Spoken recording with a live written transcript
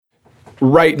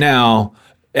right now,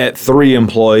 at 3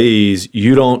 employees,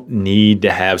 you don't need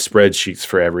to have spreadsheets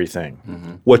for everything.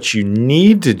 Mm-hmm. What you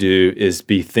need to do is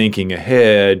be thinking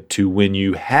ahead to when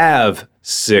you have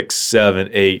 6, 7,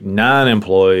 8, 9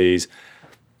 employees.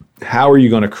 How are you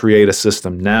going to create a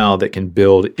system now that can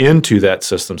build into that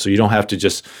system so you don't have to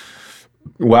just,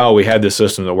 wow, we had this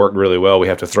system that worked really well. We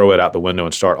have to throw it out the window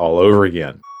and start all over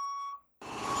again.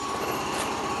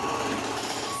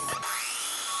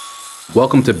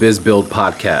 Welcome to Biz Build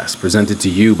Podcast, presented to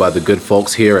you by the good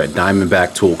folks here at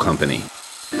Diamondback Tool Company.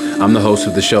 I'm the host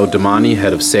of the show, Damani,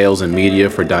 head of sales and media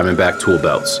for Diamondback Tool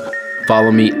Belts.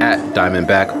 Follow me at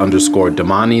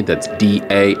Diamondback_Damani, that's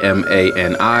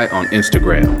D-A-M-A-N-I on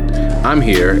Instagram. I'm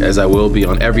here, as I will be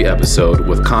on every episode,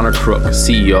 with Connor Crook,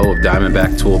 CEO of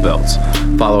Diamondback Tool Belts.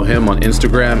 Follow him on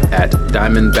Instagram at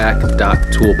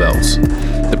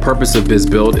diamondback.toolbelts. The purpose of Biz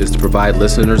Build is to provide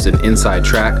listeners an inside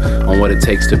track on what it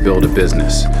takes to build a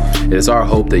business. It is our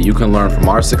hope that you can learn from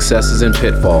our successes and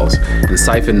pitfalls and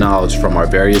siphon knowledge from our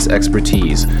various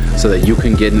expertise so that you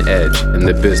can get an edge in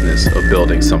the business of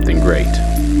building something great.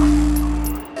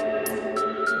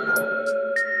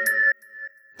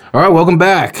 All right, welcome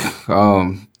back.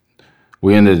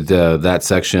 We ended that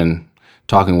section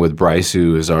talking with Bryce,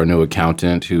 who is our new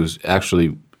accountant, who's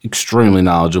actually extremely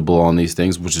knowledgeable on these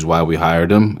things, which is why we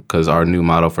hired him, because our new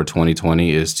motto for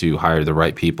 2020 is to hire the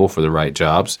right people for the right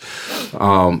jobs.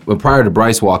 But prior to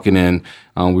Bryce walking in,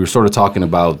 we were sort of talking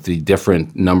about the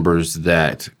different numbers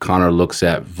that Connor looks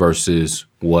at versus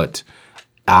what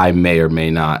I may or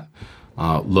may not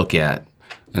look at.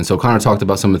 And so Connor talked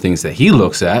about some of the things that he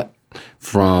looks at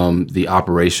from the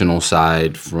operational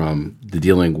side, from the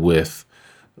dealing with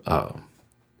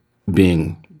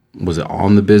being, was it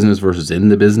on the business versus in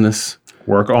the business?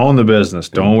 Work on the business.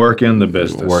 Don't work in the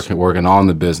business. Working on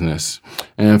the business.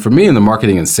 And for me, in the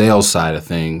marketing and sales side of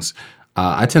things,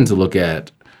 I tend to look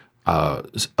at a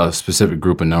specific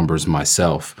group of numbers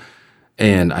myself.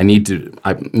 And I need to,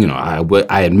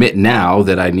 I admit now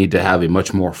that I need to have a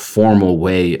much more formal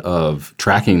way of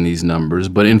tracking these numbers.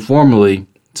 But informally,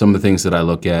 some of the things that I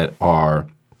look at are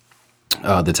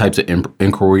the types of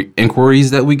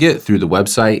inquiries that we get through the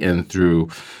website and through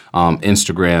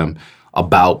Instagram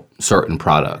about certain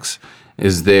products.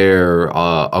 Is there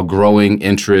a growing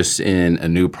interest in a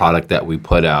new product that we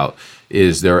put out?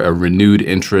 Is there a renewed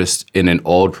interest in an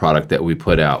old product that we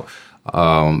put out?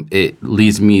 It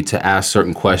leads me to ask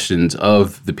certain questions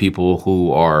of the people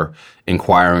who are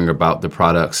inquiring about the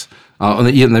products.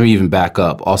 Let me even back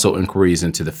up. Also, inquiries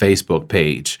into the Facebook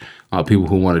page, people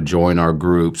who want to join our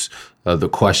groups, the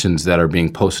questions that are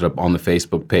being posted up on the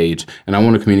Facebook page. And I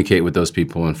want to communicate with those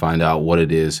people and find out what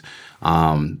it is,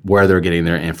 where they're getting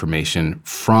their information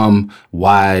from,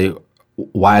 why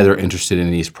they're interested in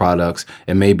these products,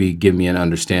 and maybe give me an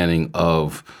understanding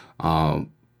of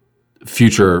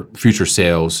future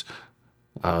sales,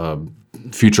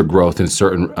 future growth in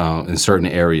certain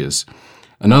areas.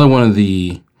 Another one of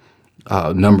the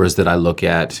numbers that I look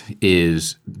at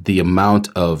is the amount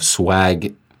of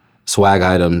swag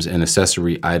items and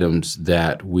accessory items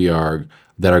that are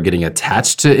getting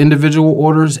attached to individual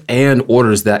orders and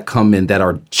orders that come in that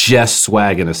are just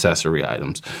swag and accessory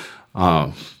items.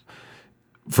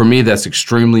 For me, that's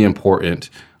extremely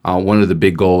important. One of the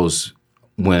big goals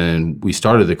when we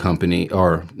started the company,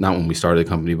 or not when we started the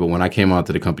company, but when I came out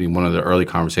to the company, one of the early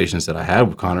conversations that I had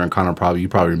with Connor, and Connor, you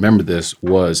probably remember this,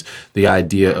 was the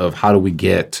idea of how do we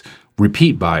get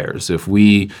repeat buyers? If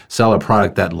we sell a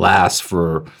product that lasts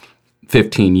for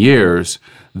 15 years,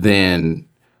 then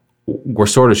we're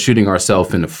sort of shooting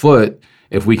ourselves in the foot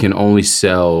if we can only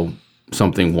sell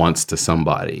something once to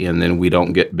somebody and then we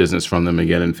don't get business from them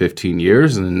again in 15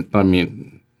 years. And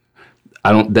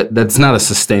that's not a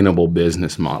sustainable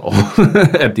business model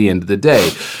at the end of the day.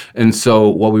 And so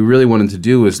what we really wanted to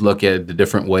do is look at the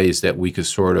different ways that we could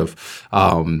sort of,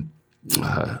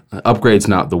 upgrade's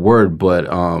not the word, but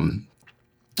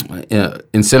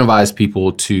incentivize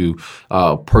people to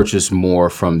purchase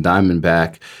more from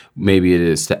Diamondback. Maybe it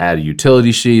is to add a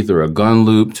utility sheath or a gun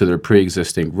loop to their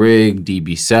pre-existing rig,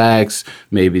 DB sacks.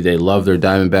 Maybe they love their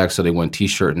Diamondback, so they want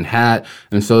t-shirt and hat,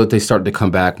 and so that they start to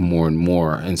come back more and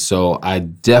more. And so I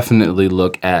definitely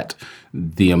look at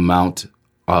the amount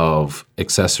of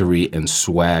accessory and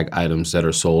swag items that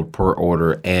are sold per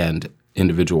order and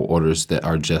individual orders that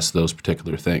are just those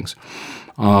particular things.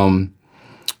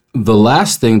 The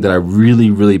last thing that I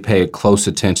really, really pay close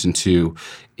attention to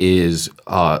is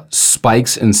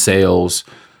spikes in sales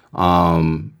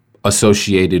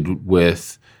associated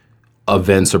with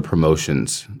events or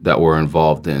promotions that we're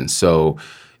involved in. So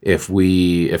if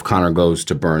Connor goes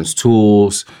to Burns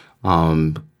Tools,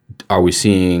 are we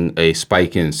seeing a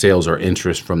spike in sales or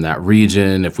interest from that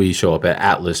region? If we show up at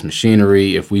Atlas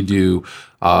Machinery, if we do,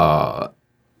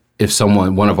 if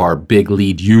one of our big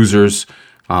lead users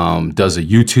does a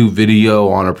YouTube video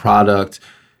on a product,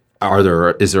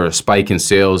 is there a spike in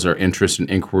sales or interest and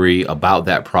inquiry about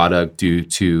that product due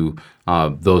to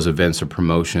those events or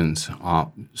promotions?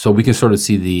 So we can sort of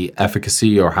see the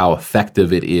efficacy or how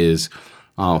effective it is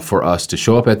for us to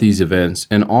show up at these events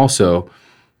and also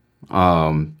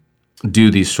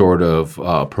do these sort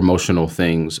of promotional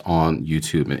things on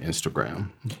YouTube and Instagram.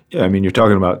 Yeah, I mean, you're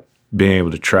talking about being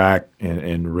able to track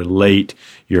and relate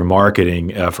your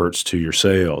marketing efforts to your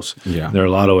sales. Yeah. There are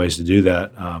a lot of ways to do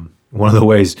that. One of the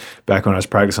ways back when I was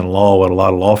practicing law, what a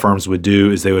lot of law firms would do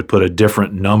is they would put a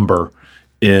different number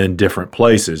in different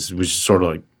places, which is sort of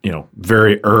like,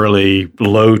 very early,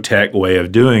 low-tech way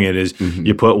of doing it is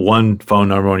you put one phone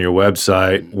number on your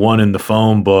website, one in the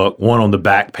phone book, one on the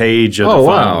back page of the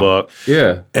phone book.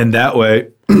 Yeah. And that way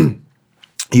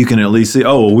you can at least see,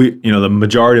 the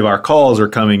majority of our calls are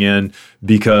coming in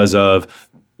because of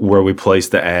where we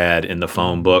placed the ad in the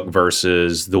phone book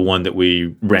versus the one that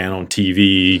we ran on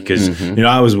TV. Because,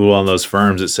 I was with one of those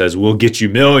firms that says, we'll get you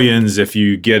millions if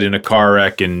you get in a car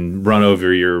wreck and run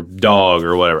over your dog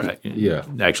or whatever. Yeah.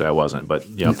 Actually, I wasn't. But,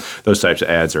 those types of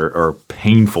ads are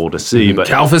painful to see. But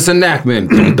Kalfas and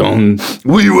Nachman.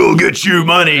 We will get you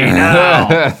money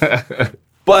now.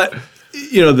 But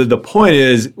the point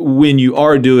is when you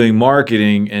are doing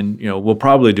marketing, and we'll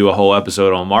probably do a whole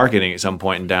episode on marketing at some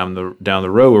point down the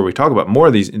road where we talk about more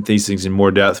of these things in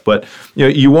more depth. But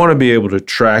you want to be able to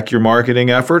track your marketing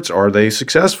efforts. Are they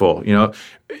successful?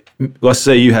 Let's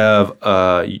say you have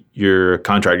your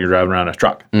contract. You're driving around a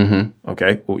truck.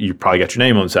 Okay, well, you probably got your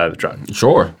name on the side of the truck.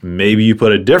 Sure. Maybe you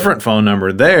put a different phone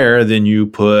number there than you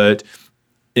put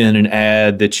in an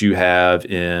ad that you have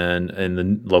in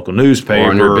the local newspaper.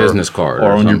 Or on your business card.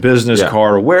 Or on your business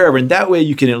card or wherever. And that way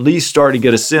you can at least start to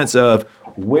get a sense of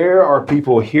where are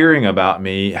people hearing about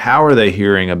me? How are they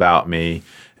hearing about me?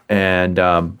 And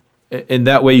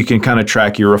that way you can kind of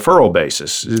track your referral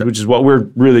basis, which is what we're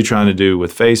really trying to do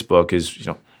with Facebook is,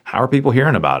 how are people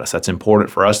hearing about us? That's important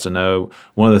for us to know.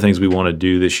 One of the things we want to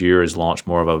do this year is launch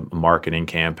more of a marketing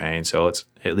campaign. So it's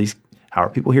at least, how are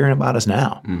people hearing about us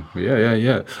now?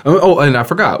 Yeah. Oh, and I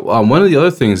forgot. One of the other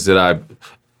things that I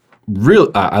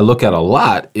look at a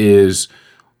lot is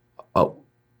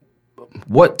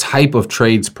what type of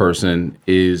tradesperson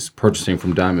is purchasing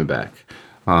from Diamondback.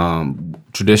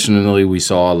 Traditionally, we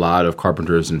saw a lot of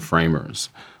carpenters and framers.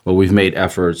 Well, we've made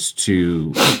efforts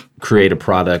to create a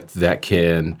product that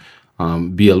can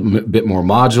be a bit more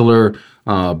modular,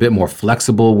 a bit more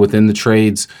flexible within the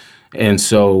trades. And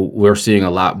so we're seeing a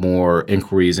lot more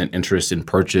inquiries and interest in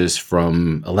purchase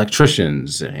from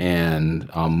electricians and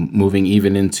moving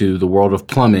even into the world of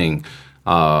plumbing,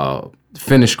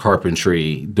 finish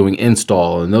carpentry, doing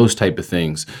install and those type of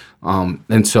things.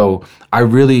 And so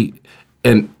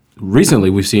and recently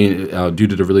we've seen, due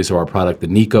to the release of our product, the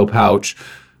Nico pouch,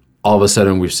 all of a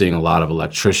sudden we're seeing a lot of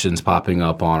electricians popping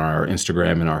up on our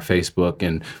Instagram and our Facebook,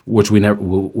 and which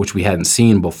we hadn't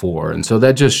seen before. And so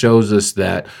that just shows us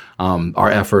that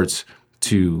our efforts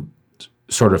to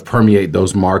sort of permeate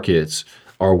those markets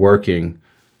are working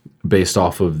based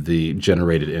off of the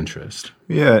generated interest.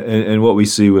 Yeah, and what we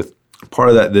see with part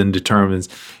of that then determines,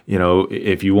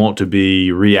 if you want to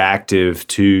be reactive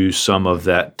to some of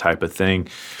that type of thing.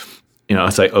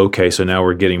 It's like, okay, so now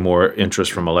we're getting more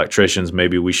interest from electricians.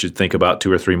 Maybe we should think about 2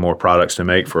 or 3 more products to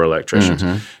make for electricians.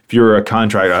 If you're a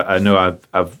contractor, I know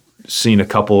I've seen a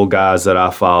couple of guys that I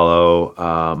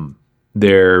follow.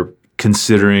 They're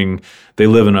considering they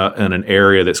live in an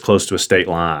area that's close to a state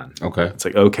line. Okay, it's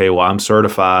like, okay, well, I'm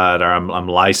certified or I'm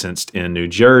licensed in New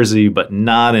Jersey, but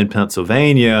not in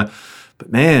Pennsylvania.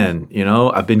 But man,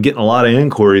 I've been getting a lot of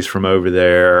inquiries from over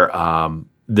there.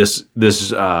 This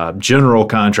general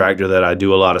contractor that I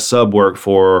do a lot of sub work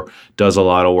for does a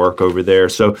lot of work over there.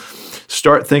 So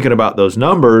start thinking about those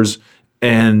numbers,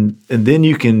 and then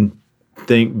you can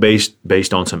think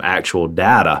based on some actual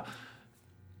data.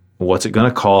 What's it going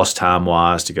to cost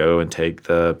time-wise to go and take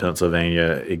the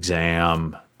Pennsylvania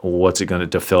exam? What's it going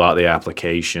to fill out the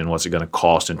application? What's it going to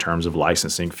cost in terms of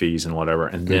licensing fees and whatever?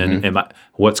 And then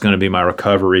what's going to be my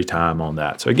recovery time on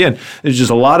that? So again, there's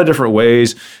just a lot of different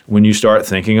ways when you start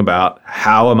thinking about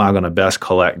how am I going to best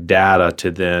collect data to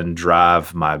then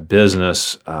drive my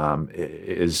business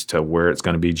as to where it's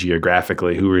going to be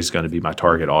geographically, who is going to be my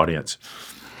target audience.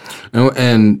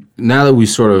 And now that we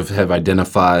sort of have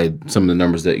identified some of the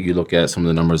numbers that you look at, some of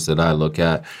the numbers that I look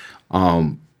at,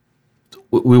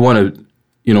 we want to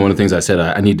one of the things I said,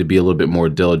 I need to be a little bit more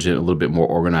diligent, a little bit more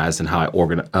organized in how I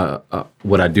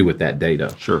what I do with that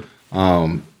data. Sure.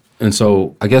 And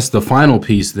so I guess the final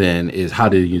piece then is, how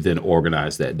do you then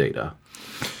organize that data?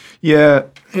 Yeah,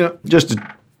 just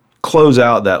to close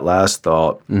out that last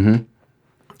thought,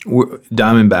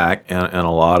 Diamondback and a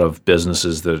lot of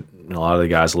businesses a lot of the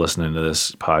guys listening to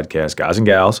this podcast, guys and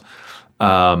gals,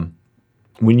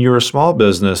 when you're a small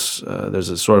business, there's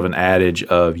a sort of an adage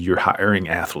of you're hiring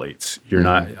athletes. You're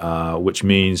not, which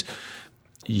means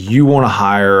you want to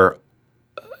hire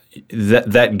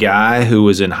that guy who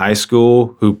was in high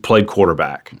school who played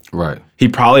quarterback. Right. He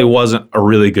probably wasn't a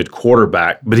really good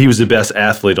quarterback, but he was the best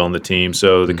athlete on the team.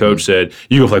 So the coach said,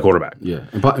 "You go play quarterback." Yeah,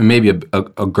 and maybe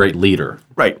a great leader.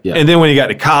 Right. Yeah. And then when he got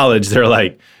to college, they're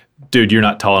like, "Dude, you're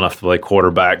not tall enough to play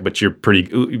quarterback, but you're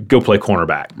go play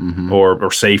cornerback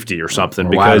or safety or something."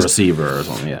 Or wide receiver or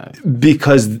something, yeah.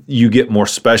 Because you get more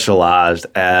specialized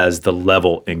as the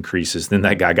level increases. Then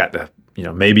that guy got to,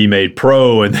 maybe made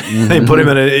pro, and they put him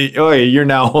in you're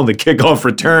now on the kickoff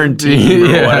return team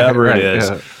or whatever it is.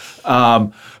 Yeah.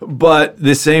 But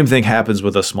the same thing happens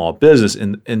with a small business.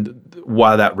 And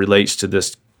why that relates to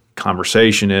this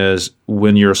conversation is,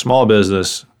 when you're a small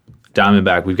business,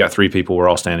 Diamondback, we've got 3 people, we're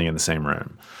all standing in the same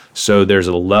room. So there's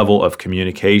a level of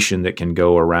communication that can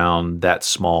go around that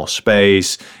small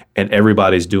space, and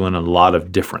everybody's doing a lot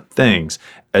of different things.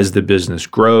 As the business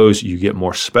grows, you get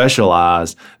more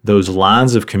specialized. Those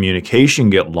lines of communication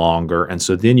get longer, and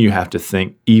so then you have to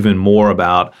think even more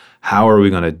about, how are we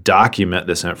going to document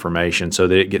this information so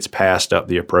that it gets passed up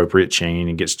the appropriate chain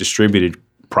and gets distributed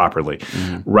properly.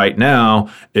 Right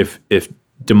now, if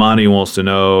Damani wants to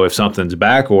know if something's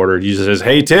back ordered, he just says,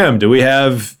 "Hey, Tim, do we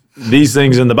have these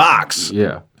things in the box?"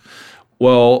 Yeah.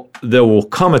 Well, there will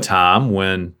come a time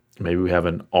when maybe we have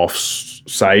an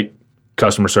off-site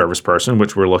customer service person,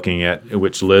 which we're looking at,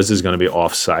 which Liz is going to be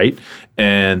off-site.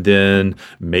 And then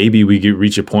maybe we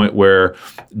reach a point where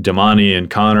Damani and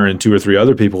Connor and 2 or 3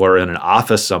 other people are in an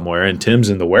office somewhere, and Tim's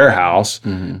in the warehouse.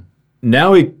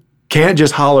 Now we can't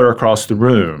just holler across the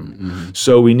room.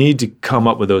 So we need to come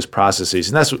up with those processes.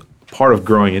 And that's part of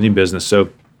growing any business. So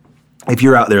if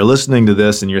you're out there listening to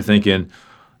this and you're thinking,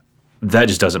 that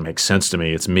just doesn't make sense to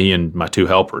me, it's me and my 2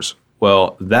 helpers.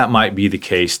 Well, that might be the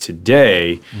case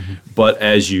today, but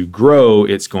as you grow,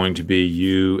 it's going to be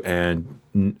you and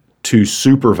 2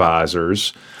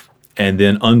 supervisors, and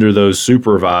then under those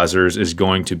supervisors is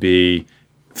going to be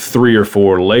 3 or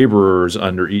 4 laborers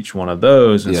under each one of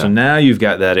those. And so now you've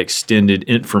got that extended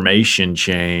information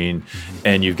chain,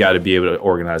 and you've got to be able to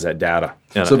organize that data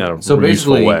in a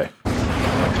useful way.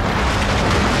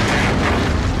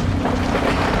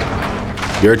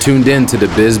 You're tuned in to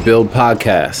the Biz Build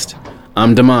Podcast.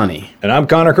 I'm Damani. And I'm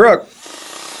Connor Crook.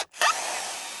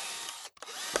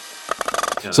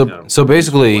 So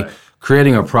basically,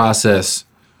 creating a process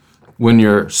when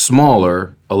you're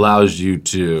smaller allows you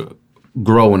to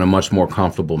grow in a much more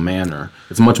comfortable manner.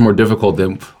 It's much more difficult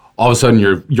than all of a sudden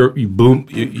you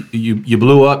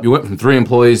blew up. You went from 3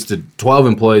 employees to 12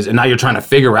 employees, and now you're trying to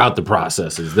figure out the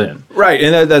processes then. Right,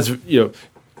 and that's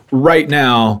right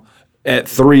now at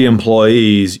 3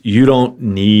 employees, you don't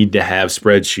need to have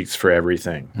spreadsheets for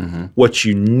everything. What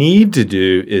you need to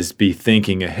do is be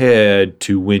thinking ahead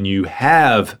to when you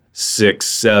have 6,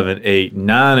 7, 8,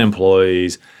 9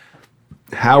 employees.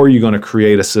 How are you going to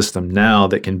create a system now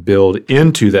that can build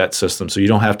into that system, so you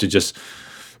don't have to just,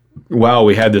 wow,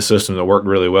 we had this system that worked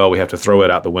really well, we have to throw it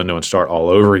out the window and start all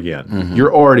over again.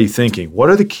 You're already thinking,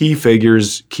 what are the key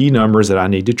figures, key numbers that I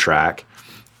need to track?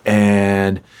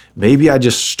 And maybe I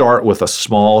just start with a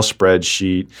small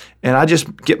spreadsheet, and I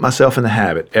just get myself in the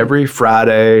habit. Every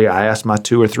Friday, I ask my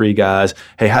 2 or 3 guys,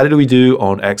 hey, how did we do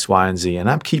on X, Y, and Z? And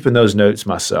I'm keeping those notes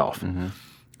myself.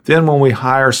 Then when we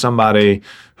hire somebody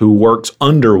who works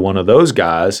under one of those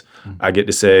guys, I get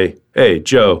to say, hey,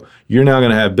 Joe, you're now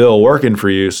going to have Bill working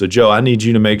for you. So, Joe, I need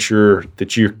you to make sure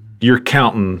that you're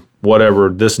counting whatever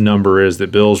this number is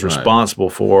that Bill's responsible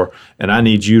for, and I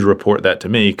need you to report that to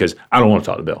me because I don't want to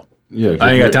talk to Bill. Yeah,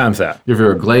 I ain't got time for that. If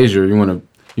you're a glazier, you want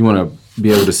to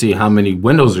be able to see how many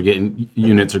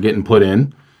units are getting put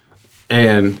in,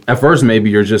 and at first maybe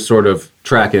you're just sort of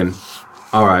tracking.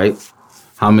 All right,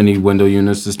 how many window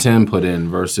units does Tim put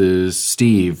in versus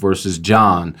Steve versus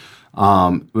John?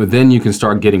 But then you can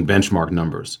start getting benchmark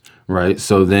numbers, right?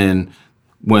 So then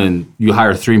when you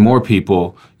hire 3 more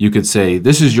people, you could say,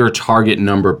 this is your target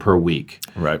number per week.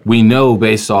 Right. We know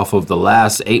based off of the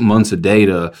last 8 months of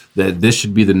data that this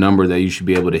should be the number that you should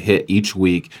be able to hit each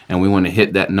week, and we want to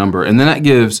hit that number. And then that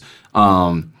gives,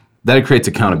 that creates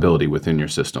accountability within your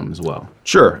system as well.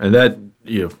 Sure, and that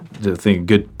I think a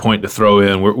good point to throw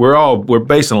in. We're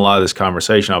basing a lot of this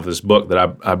conversation off this book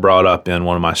that I brought up in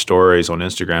one of my stories on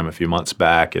Instagram a few months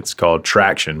back. It's called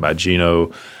Traction by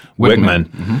Gino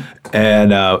Wickman.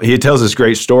 And he tells this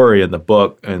great story in the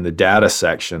book in the data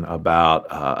section about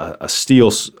a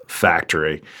steel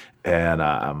factory. And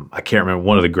I can't remember,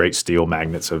 one of the great steel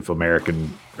magnates of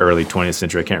American early 20th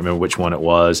century, I can't remember which one it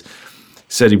was,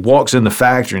 said he walks in the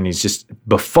factory and he's just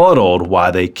befuddled why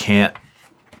they can't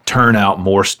turn out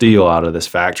more steel out of this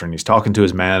factory. And he's talking to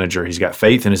his manager. He's got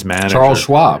faith in his manager. Charles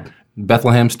Schwab,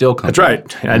 Bethlehem Steel Company.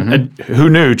 That's right. And who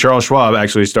knew Charles Schwab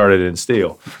actually started in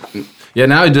steel? Yeah,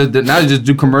 now he just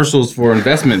do commercials for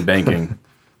investment banking.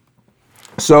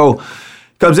 So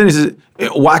comes in, he says,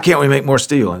 why can't we make more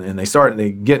steel? And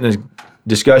they get in a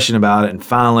discussion about it. And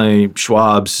finally,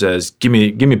 Schwab says, give me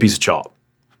a piece of chalk.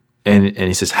 And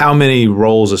he says, how many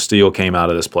rolls of steel came out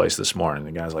of this place this morning?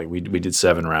 The guy's like, we did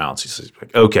 7 rounds. He says,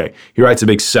 okay. He writes a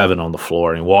big 7 on the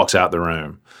floor and he walks out the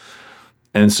room.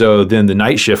 And so then the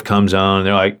night shift comes on and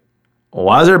they're like, well,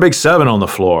 why is there a big 7 on the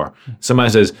floor? Somebody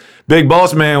says, Big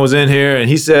Boss Man was in here and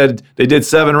he said they did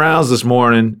 7 rounds this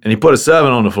morning and he put a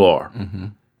 7 on the floor.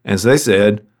 And so they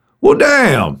said, well,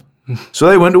 damn. So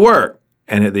they went to work.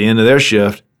 And at the end of their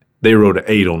shift, they wrote an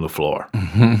 8 on the floor.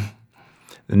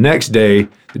 The next day,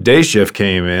 the day shift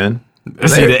came in.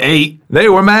 See the 8. They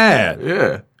were mad.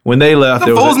 Yeah. When they left,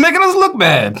 The fool's making us look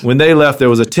bad. when they left, there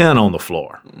was a 10 on the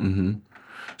floor.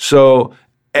 So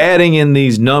adding in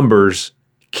these numbers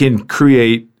can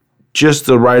create just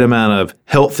the right amount of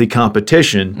healthy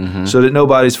competition so that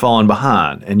nobody's falling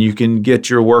behind, and you can get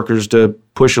your workers to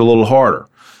push a little harder.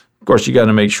 Of course, you got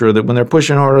to make sure that when they're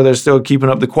pushing harder, they're still keeping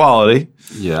up the quality.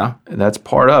 Yeah. And that's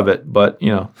part of it. But,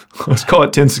 let's call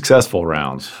it 10 successful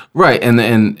rounds. Right,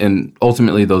 and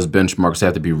ultimately those benchmarks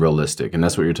have to be realistic, and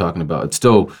that's what you're talking about. It's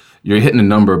still, you're hitting a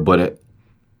number, but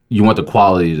you want the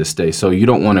quality to stay. So you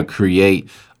don't want to create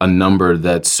a number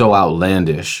that's so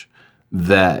outlandish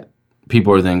that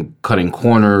people are then cutting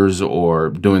corners or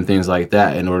doing things like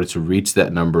that in order to reach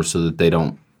that number so that they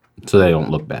don't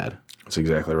look bad. That's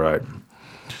exactly right.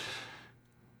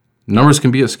 Numbers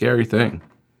can be a scary thing.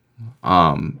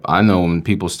 I know when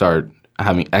people start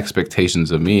having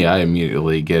expectations of me, I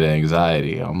immediately get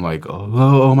anxiety. I'm like,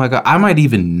 oh my God. I might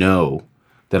even know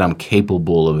that I'm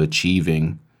capable of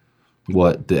achieving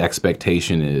what the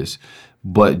expectation is,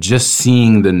 but just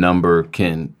seeing the number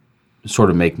can sort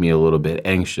of make me a little bit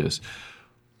anxious.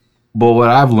 But what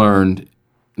I've learned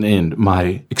in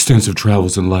my extensive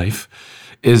travels in life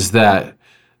is that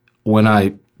when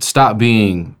I stop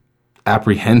being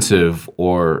apprehensive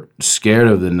or scared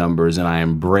of the numbers and I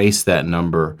embrace that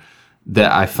number,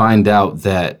 that I find out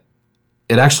that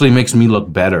it actually makes me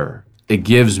look better. It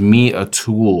gives me a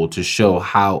tool to show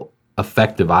how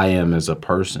effective I am as a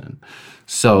person.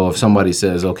 So if somebody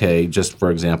says, okay, just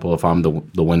for example, if I'm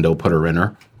the window putter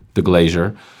inner, the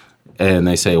glazier, and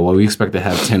they say, well, we expect to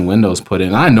have 10 windows put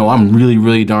in, I know I'm really,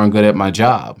 really darn good at my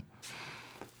job,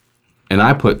 and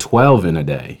I put 12 in a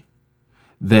day,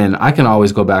 then I can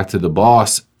always go back to the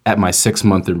boss at my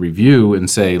 6-month review and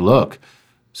say, look,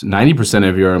 90%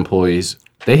 of your employees,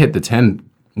 they hit the 10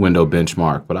 window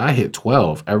benchmark, but I hit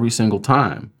 12 every single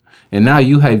time. And now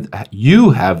you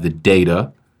have the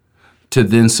data to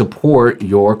then support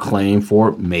your claim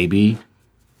for maybe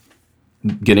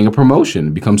getting a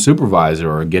promotion, become supervisor,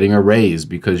 or getting a raise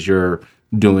because you're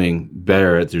doing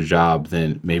better at your job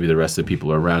than maybe the rest of the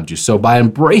people around you. So by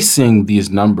embracing these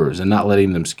numbers and not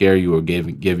letting them scare you or give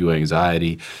you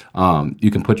anxiety,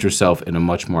 you can put yourself in a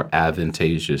much more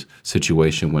advantageous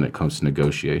situation when it comes to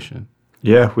negotiation.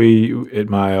 Yeah, we at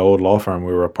my old law firm,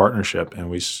 we were a partnership, and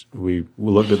we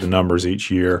looked at the numbers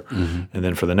each year, and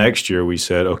then for the next year we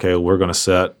said, okay, we're going to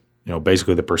set,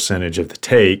 basically the percentage of the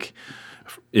take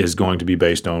is going to be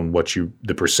based on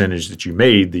the percentage that you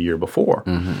made the year before.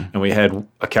 And we had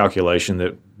a calculation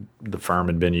that the firm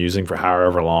had been using for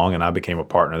however long, and I became a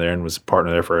partner there and was a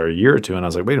partner there for a year or two, and I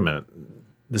was like, wait a minute,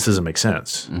 this doesn't make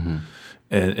sense.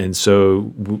 And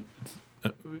so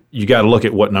you got to look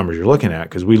at what numbers you're looking at,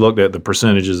 because we looked at the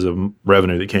percentages of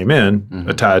revenue that came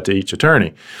in tied to each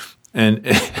attorney. And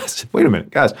I said, wait a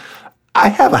minute, guys, I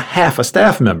have a half a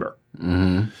staff member.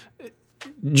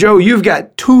 Joe, you've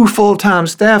got 2 full-time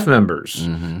staff members.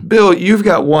 Bill, you've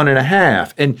got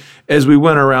 1.5. And as we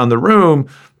went around the room,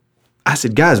 I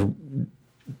said, guys,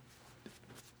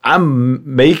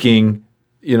 I'm making,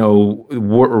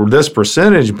 this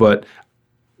percentage, but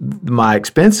my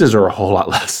expenses are a whole lot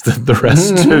less than the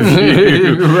rest of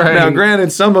you. Right. Now,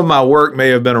 granted, some of my work may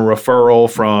have been a referral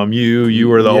from you. You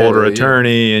were the older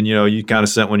attorney, and you kind of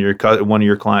sent one of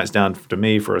your clients down to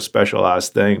me for a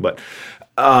specialized thing. But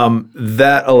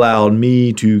that allowed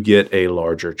me to get a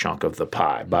larger chunk of the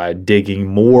pie by digging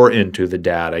more into the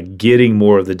data, getting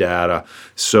more of the data,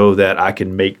 so that I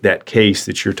can make that case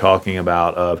that you're talking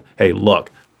about of, hey, look,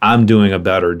 I'm doing a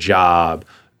better job,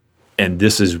 and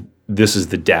this is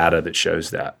the data that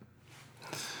shows that.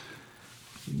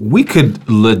 We could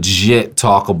legit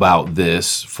talk about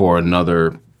this for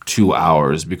another 2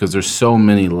 hours because there's so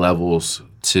many levels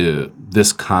to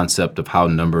this concept of how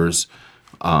numbers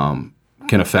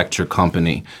can affect your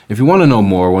company. If you want to know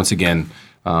more, once again,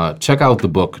 check out the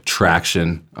book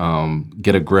Traction,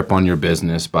 Get a Grip on Your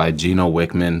Business by Gino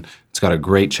Wickman. It's got a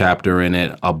great chapter in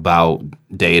it about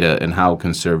data and how it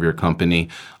can serve your company.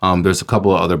 There's a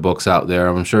couple of other books out there.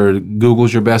 I'm sure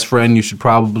Google's your best friend. You should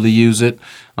probably use it.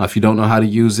 If you don't know how to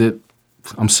use it,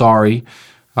 I'm sorry.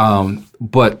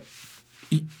 But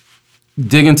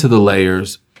dig into the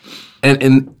layers.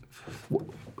 And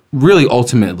really,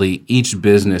 ultimately, each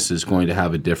business is going to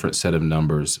have a different set of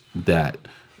numbers that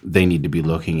they need to be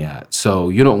looking at. So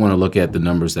you don't want to look at the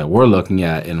numbers that we're looking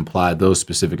at and apply those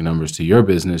specific numbers to your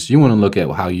business. You want to look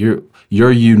at how your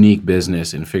unique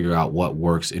business and figure out what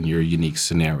works in your unique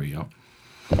scenario.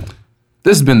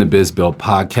 This has been the Biz Build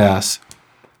Podcast,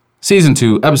 Season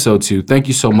 2, Episode 2. Thank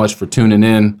you so much for tuning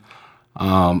in.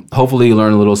 Hopefully you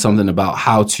learn a little something about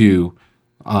how to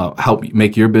help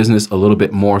make your business a little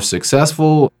bit more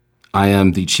successful. I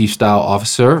am the Chief Style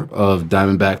Officer of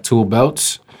Diamondback Tool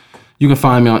Belts. You can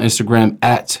find me on Instagram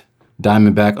at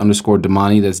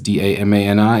Diamondback_Damani. That's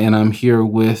Damani. And I'm here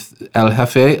with El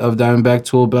Jefe of Diamondback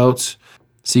Tool Belts,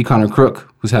 C. Connor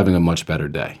Crook, who's having a much better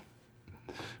day.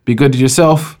 Be good to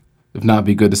yourself. If not,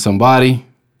 be good to somebody.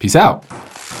 Peace out.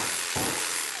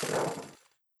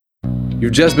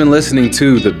 You've just been listening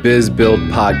to the Biz Build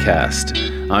Podcast.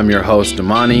 I'm your host,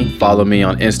 Damani. Follow me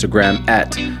on Instagram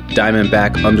at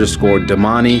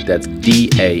Diamondback_Damani. That's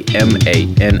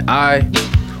Damani.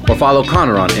 Or follow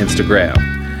Connor on Instagram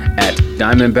at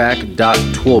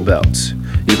diamondback.toolbelts.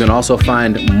 You can also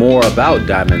find more about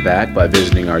Diamondback by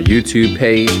visiting our YouTube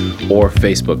page or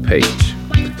Facebook page.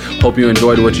 Hope you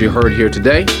enjoyed what you heard here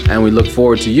today, and we look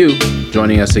forward to you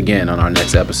joining us again on our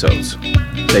next episodes.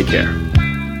 Take care.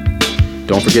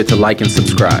 Don't forget to like and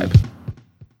subscribe.